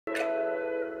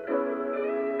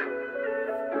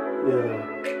Yeah,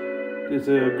 there's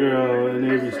a girl in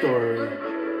every story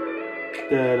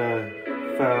that I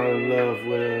fell in love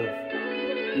with.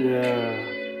 Yeah.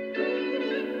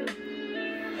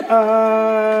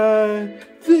 I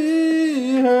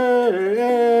see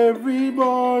her every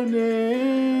morning.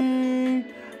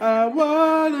 I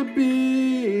wanna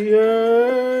be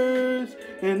hers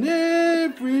in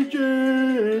every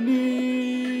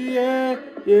journey. Yeah,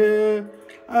 yeah.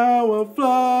 I will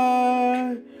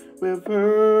fly with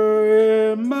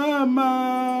her in my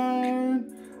mind.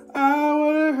 I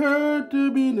want her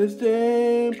to be the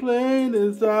same plane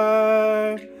as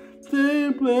I.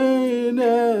 Same plane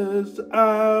as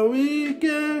I. We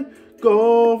can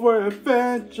go for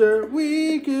adventure.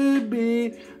 We could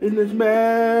be in this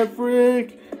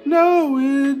maverick.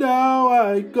 Knowing how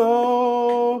I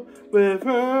go with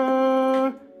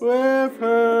her,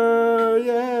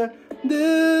 yeah.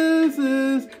 This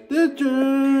is the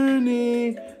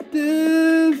journey.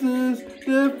 This is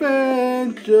the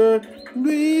adventure.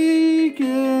 We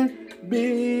can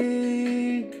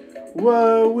be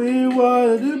what we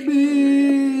want to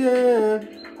be. Yeah.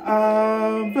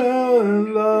 I fell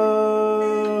in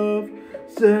love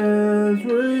since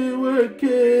we were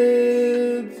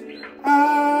kids.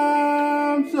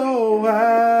 I'm so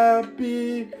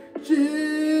happy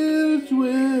she's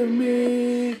with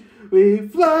me. We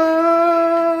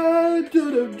fly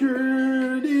to the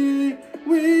journey.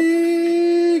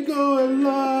 We go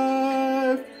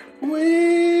alive.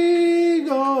 We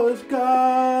go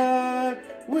sky.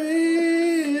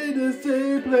 We in the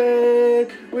same place.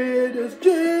 With this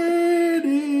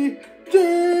journey,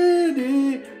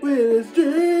 with this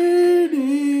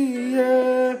journey,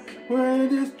 yeah. With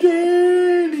this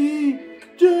journey,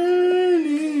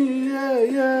 yeah,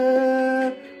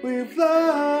 yeah. We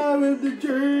fly with the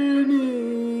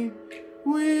journey.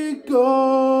 We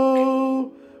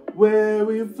go where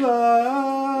we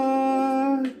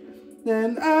fly.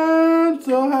 And I'm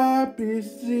so happy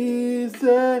she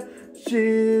said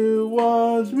she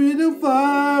wants me to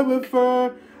fly with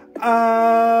her.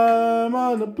 I'm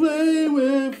on the plane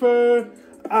with her.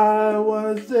 I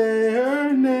want to say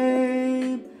her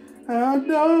name. I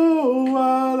know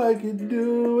what I can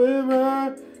do with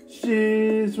her.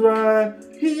 She's right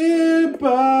here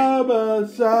by my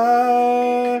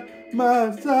side.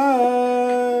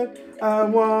 I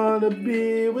want to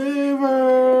be with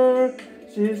her.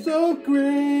 She's so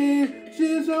great,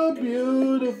 she's so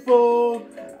beautiful.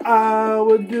 I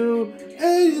would do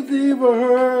anything for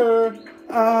her.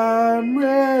 I'm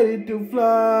ready to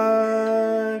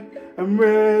fly. I'm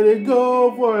ready to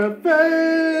go for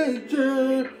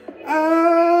adventure.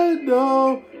 I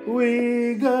know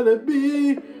we gotta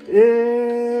be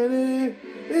in it,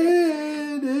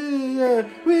 yeah.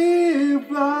 We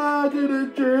fly to the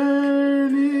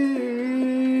journey.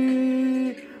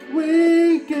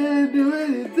 We can do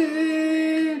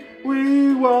anything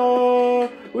we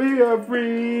want. We are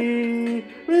free.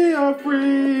 We are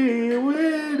free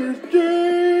with this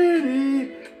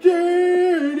journey,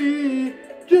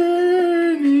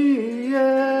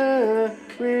 yeah.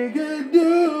 We can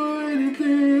do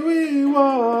anything we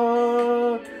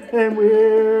want, and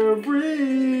we're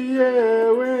free, yeah.